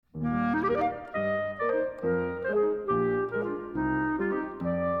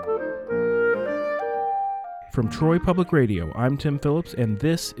From Troy Public Radio, I'm Tim Phillips, and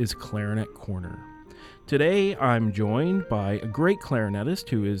this is Clarinet Corner. Today, I'm joined by a great clarinetist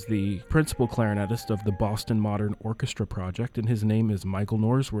who is the principal clarinetist of the Boston Modern Orchestra Project, and his name is Michael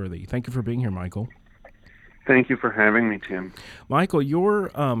Norsworthy. Thank you for being here, Michael. Thank you for having me, Tim. Michael, your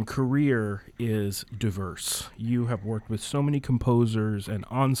career is diverse. You have worked with so many composers and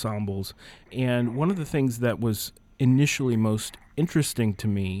ensembles, and one of the things that was initially most interesting to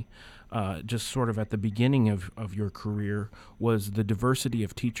me, just sort of at the beginning of your career, was the diversity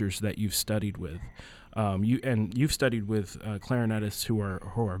of teachers that you've studied with. You've studied with clarinetists who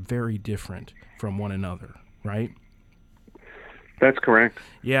are very different from one another, right? That's correct.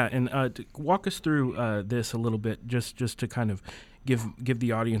 Yeah, and walk us through this a little bit, just to kind of give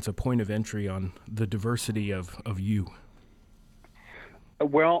the audience a point of entry on the diversity of you.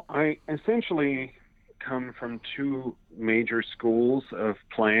 Well, I essentially come from two major schools of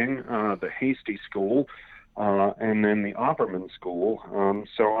playing, the Hasty School and then the Opperman School.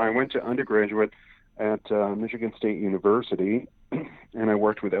 So I went to undergraduate at Michigan State University, and I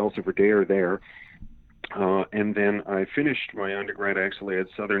worked with Elsa Verdere there. And then I finished my undergrad actually at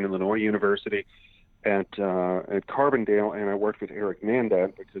Southern Illinois University at Carbondale, and I worked with Eric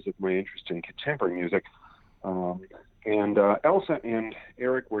Mandat because of my interest in contemporary music. And Elsa and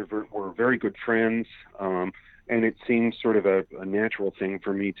Eric were very good friends, and it seemed sort of a natural thing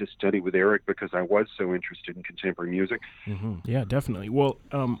for me to study with Eric because I was so interested in contemporary music. Mm-hmm. Yeah, definitely. Well,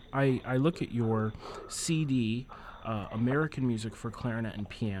 I look at your CD, American Music for Clarinet and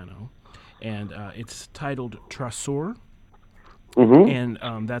Piano, and it's titled Trasor, and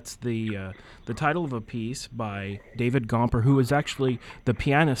that's the title of a piece by David Gomper, who is actually the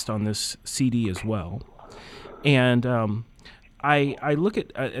pianist on this CD as well. And I look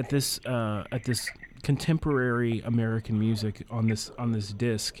at this contemporary American music on this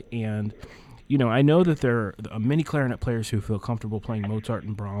disc, and I know that there are many clarinet players who feel comfortable playing Mozart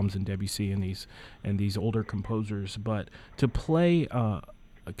and Brahms and Debussy and these older composers, but to play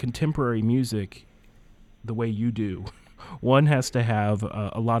contemporary music the way you do, one has to have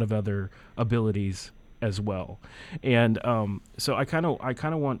a lot of other abilities as well. And so I kind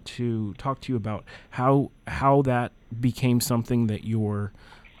of want to talk to you about how that became something that you're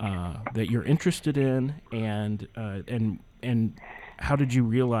interested in, and how did you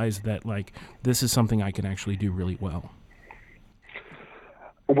realize that this is something I can actually do really well?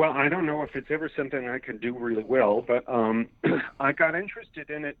 Well, I don't know if it's ever something I could do really well, but I got interested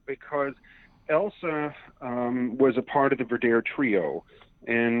in it because Elsa was a part of the Verdere Trio,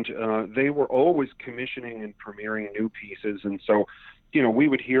 and they were always commissioning and premiering new pieces. And so, we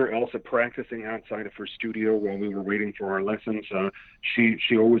would hear Elsa practicing outside of her studio while we were waiting for our lessons.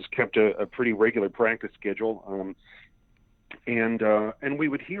 She always kept a pretty regular practice schedule. And we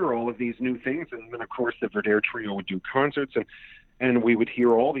would hear all of these new things. And then, of course, the Verdere Trio would do concerts, and we would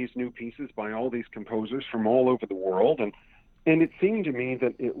hear all these new pieces by all these composers from all over the world. And it seemed to me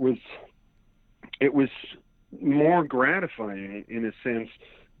that it was more gratifying, in a sense,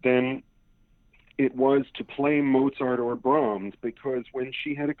 than it was to play Mozart or Brahms, because when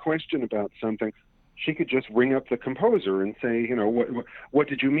she had a question about something, she could just ring up the composer and say, what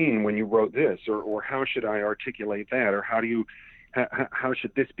did you mean when you wrote this, or how should I articulate that, or how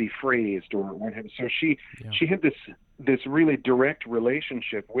should this be phrased, or whatever. So she had this really direct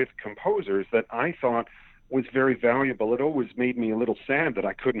relationship with composers that I thought was very valuable. It always made me a little sad that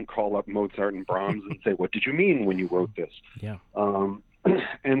I couldn't call up Mozart and Brahms and say, what did you mean when you wrote this? Yeah.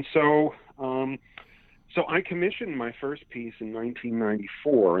 And so I commissioned my first piece in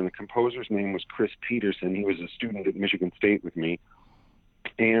 1994, and the composer's name was Chris Peterson. He was a student at Michigan State with me,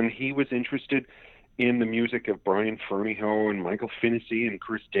 and he was interested in the music of Brian Fernyhough and Michael Finnessy and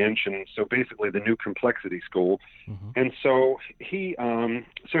Chris Dench, and so basically the New Complexity School. Mm-hmm. And so he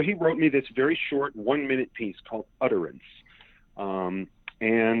wrote me this very short 1-minute piece called Utterance.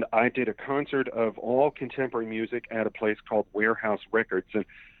 And I did a concert of all contemporary music at a place called Warehouse Records. And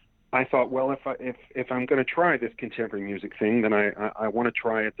I thought, well, if I'm going to try this contemporary music thing, then I want to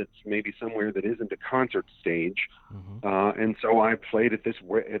try it that's maybe somewhere that isn't a concert stage. Mm-hmm. And so I played at this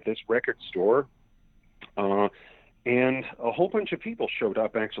record store. And a whole bunch of people showed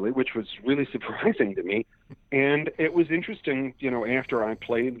up, actually, which was really surprising to me. And it was interesting, after I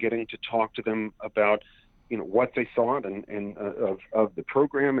played, getting to talk to them about, what they thought and of the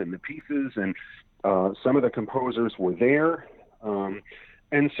program and the pieces. And some of the composers were there.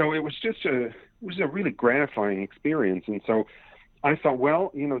 And so it was just a really gratifying experience. And so I thought,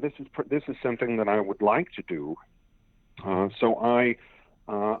 well, this is something that I would like to do. So I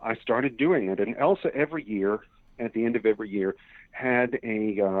started doing it. And Elsa every year at the end of every year, had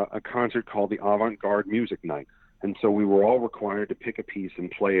a concert called the Avant-Garde Music Night. And so we were all required to pick a piece and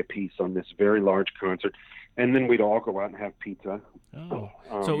play a piece on this very large concert. And then we'd all go out and have pizza. Oh,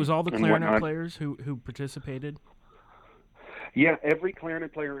 so it was all the clarinet players who participated? Yeah, every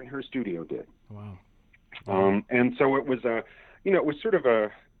clarinet player in her studio did. Wow. And so it was it was sort of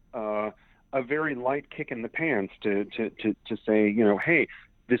a very light kick in the pants to say, hey,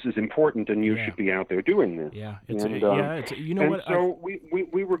 this is important, and you should be out there doing this. Yeah, So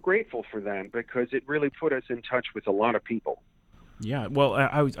we were grateful for that because it really put us in touch with a lot of people. Yeah, well,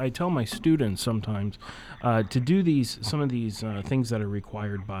 I tell my students sometimes to do some of these things that are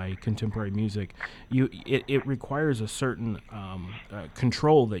required by contemporary music. It requires a certain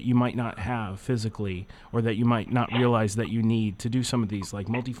control that you might not have physically, or that you might not realize that you need to do some of these, like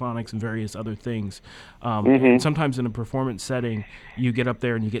multiphonics and various other things. And sometimes in a performance setting, you get up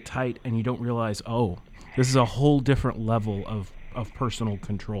there and you get tight, and you don't realize, oh, this is a whole different level of personal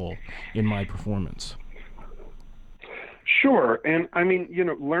control in my performance. Sure, and I mean,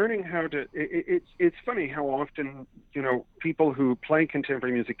 learning how to. It's funny how often people who play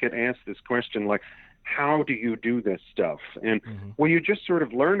contemporary music get asked this question, like, how do you do this stuff? And well, you just sort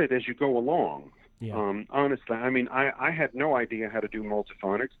of learn it as you go along. Yeah. Honestly, I mean, I had no idea how to do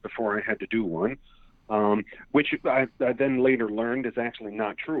multiphonics before I had to do one. Which I then later learned is actually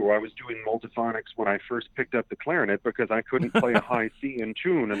not true. I was doing multiphonics when I first picked up the clarinet because I couldn't play a high C in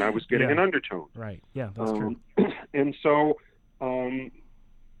tune, and I was getting an undertone. Right. Yeah, that's true. And so,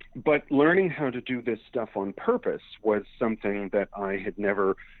 but learning how to do this stuff on purpose was something that I had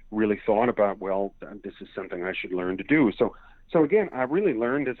never really thought about. Well, this is something I should learn to do. So again, I really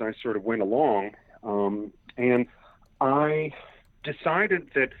learned as I sort of went along, and I decided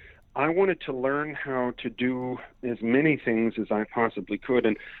that I wanted to learn how to do as many things as I possibly could.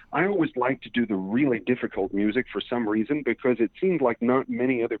 And I always liked to do the really difficult music for some reason, because it seemed like not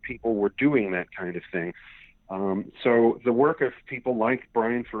many other people were doing that kind of thing. So the work of people like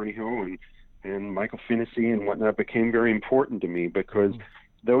Brian Fernyhough and Michael Finnessy and whatnot became very important to me, because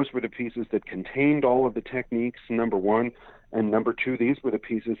those were the pieces that contained all of the techniques, number one. And number two, these were the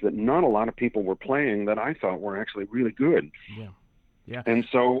pieces that not a lot of people were playing that I thought were actually really good. Yeah. Yeah. And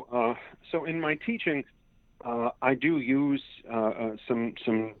so in my teaching, I do use some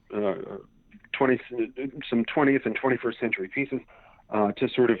 20th and 21st century pieces to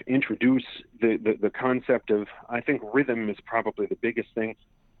sort of introduce the concept of, I think rhythm is probably the biggest thing.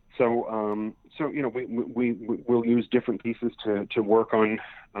 So we'll use different pieces to work on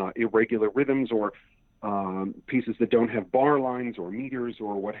irregular rhythms, or pieces that don't have bar lines or meters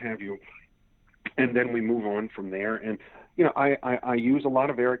or what have you. And then we move on from there. And I use a lot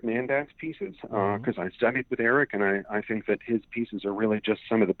of Eric Mandat's pieces because I studied with Eric, and I think that his pieces are really just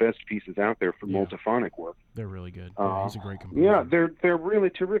some of the best pieces out there for multiphonic work. They're really good. He's a great composer. Yeah, they're really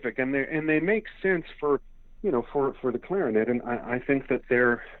terrific, and they make sense for the clarinet. And I think that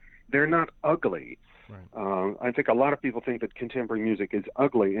they're not ugly. Right. I think a lot of people think that contemporary music is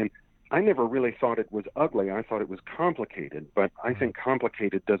ugly, and I never really thought it was ugly. I thought it was complicated, but I think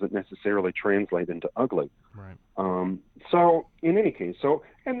complicated doesn't necessarily translate into ugly. Right. So in any case,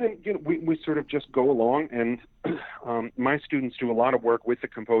 and then we sort of just go along, and my students do a lot of work with the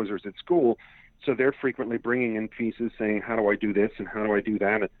composers at school, so they're frequently bringing in pieces saying, how do I do this and how do I do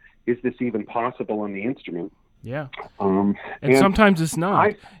that? And is this even possible on the instrument? Yeah, and sometimes it's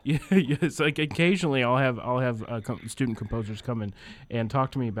not. It's like occasionally I'll have student composers come in and talk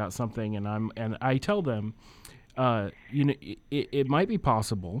to me about something, and I tell them, it might be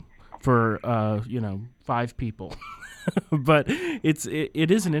possible for 5 people, but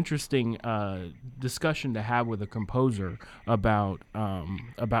it is an interesting discussion to have with a composer about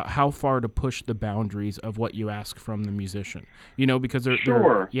how far to push the boundaries of what you ask from the musician. Because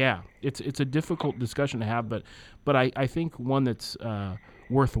it's a difficult discussion to have, but I think one that's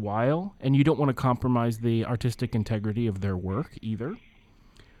worthwhile, and you don't want to compromise the artistic integrity of their work either.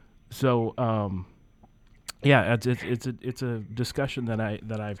 So. It's a discussion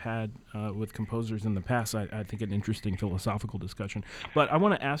that I've had with composers in the past. I think an interesting philosophical discussion. But I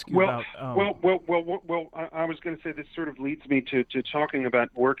want to ask you about. I was going to say this sort of leads me to talking about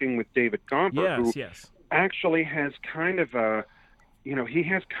working with David Gomper, who actually has kind of he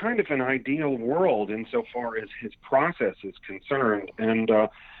has kind of an ideal world insofar as his process is concerned, and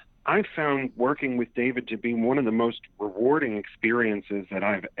I found working with David to be one of the most rewarding experiences that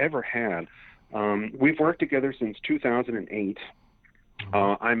I've ever had. We've worked together since 2008.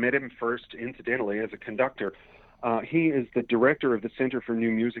 I met him first, incidentally, as a conductor. He is the director of the Center for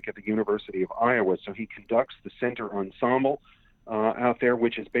New Music at the University of Iowa, so he conducts the center ensemble. out there,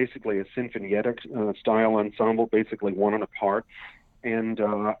 which is basically a sinfonietic style ensemble, basically one on a part. And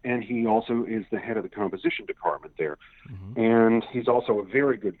he also is the head of the composition department there. Mm-hmm. And he's also a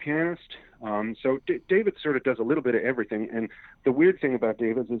very good pianist. So David sort of does a little bit of everything. And the weird thing about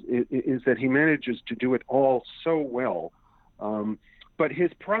David is that he manages to do it all so well. But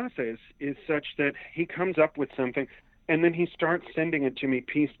his process is such that he comes up with something, and then he starts sending it to me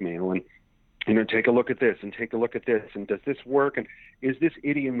piecemeal. And take a look at this, and take a look at this, and does this work, and is this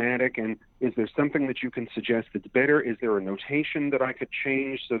idiomatic, and is there something that you can suggest that's better? Is there a notation that I could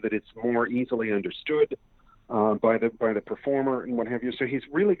change so that it's more easily understood by the performer and what have you? So he's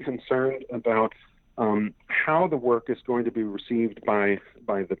really concerned about how the work is going to be received by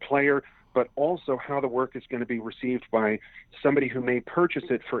the player, but also how the work is going to be received by somebody who may purchase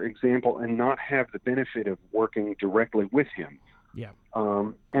it, for example, and not have the benefit of working directly with him. Yeah.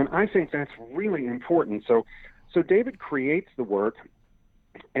 And I think that's really important. So David creates the work,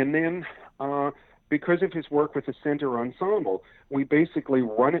 and then because of his work with the center ensemble, we basically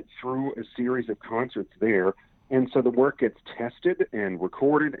run it through a series of concerts there. And so the work gets tested and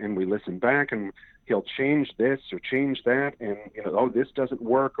recorded, and we listen back, and he'll change this or change that, and this doesn't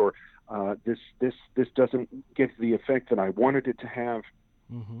work, or this doesn't get the effect that I wanted it to have.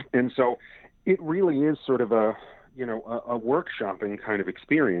 Mm-hmm. And so it really is sort of a workshopping kind of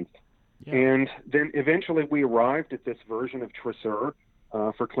experience. Yeah. And then eventually we arrived at this version of Tresor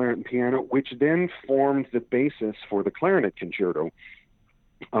for clarinet and piano, which then formed the basis for the clarinet concerto.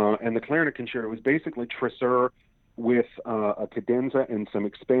 And the clarinet concerto is basically Tresor with a cadenza and some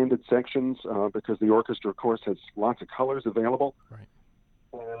expanded sections because the orchestra, of course, has lots of colors available. Right.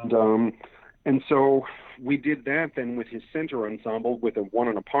 And so we did that then with his center ensemble with a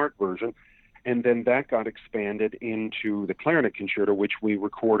one-and-a-part version. And then that got expanded into the Clarinet Concerto, which we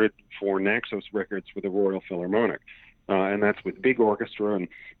recorded for Naxos Records for the Royal Philharmonic, and that's with big orchestra and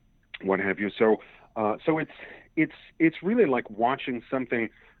what have you. So it's really like watching something.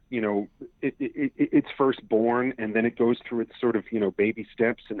 It's first born, and then it goes through its sort of baby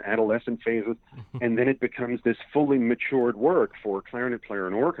steps and adolescent phases, and then it becomes this fully matured work for a clarinet player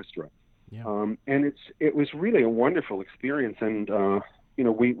and orchestra. Yeah. And it was really a wonderful experience, and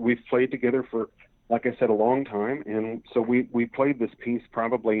we've played together for, like I said, a long time. And so we played this piece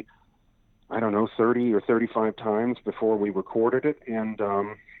probably, 30 or 35 times before we recorded it. And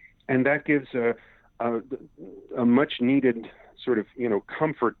that gives a much needed sort of,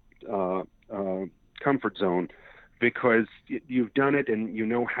 comfort zone, because you've done it and you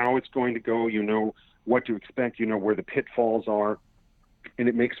know how it's going to go, you know what to expect, you know where the pitfalls are, and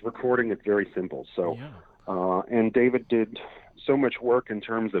it makes recording it very simple. So, yeah. And David did so much work in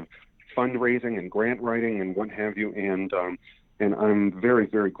terms of fundraising and grant writing and what have you, and I'm very,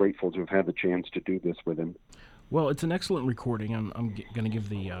 very grateful to have had the chance to do this with him. Well, it's an excellent recording. I'm going to give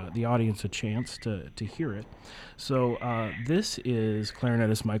the audience a chance to hear it. So this is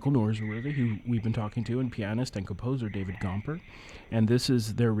clarinetist Michael Norsworthy, who we've been talking to, and pianist and composer David Gomper, and this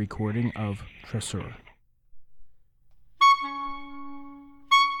is their recording of Tresor.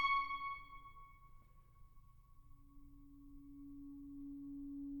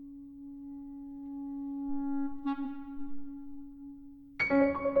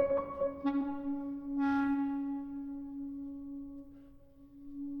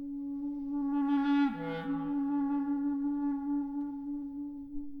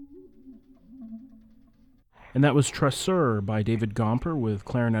 And that was Tresor by David Gomper with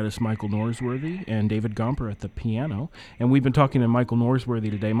clarinetist Michael Norsworthy and David Gomper at the piano. And we've been talking to Michael Norsworthy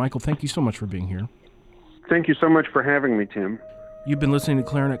today. Michael, thank you so much for being here. Thank you so much for having me, Tim. You've been listening to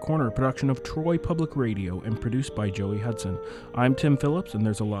Clarinet Corner, a production of Troy Public Radio and produced by Joey Hudson. I'm Tim Phillips, and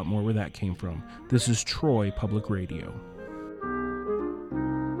there's a lot more where that came from. This is Troy Public Radio.